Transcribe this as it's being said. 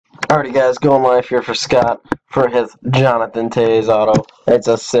Alrighty guys, going live here for Scott for his Jonathan Toews auto. It's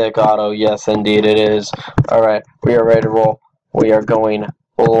a sick auto, yes indeed it is. Alright, we are ready to roll. We are going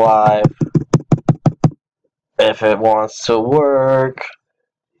live. If it wants to work.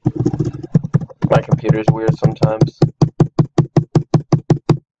 My computer's weird sometimes.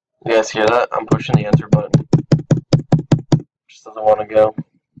 You guys hear that? I'm pushing the enter button. Just doesn't want to go.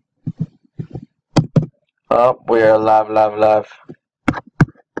 Oh, we are live.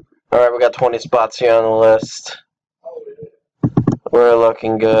 Alright, we got 20 spots here on the list. We're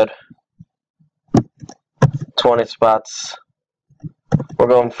looking good. 20 spots. We're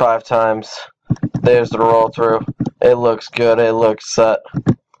going 5 times. There's the roll through. It looks good. It looks set.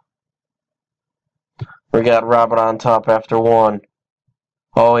 We got Robert on top after 1.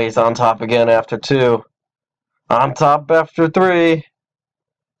 Oh, he's on top again after 2. On top after 3.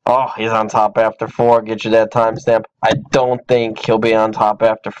 Oh, he's on top after 4. Get you that timestamp. I don't think he'll be on top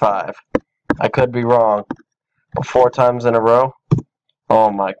after 5. I could be wrong. But 4 times in a row? Oh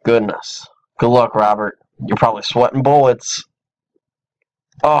my goodness. Good luck, Robert. You're probably sweating bullets.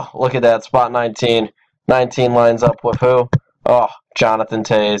 Oh, look at that. Spot 19. 19 lines up with who? Oh, Jonathan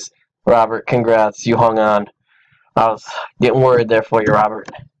Toews. Robert, congrats. You hung on. I was getting worried there for you, Robert.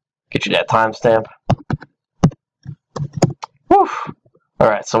 Get you that timestamp. Whew.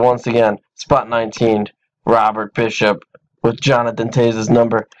 Alright, so once again, spot 19, Robert Bishop with Jonathan Toews'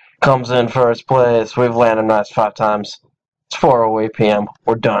 number comes in first place. We've landed nice 5 times. It's 4:08 p.m.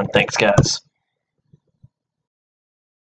 We're done. Thanks, guys.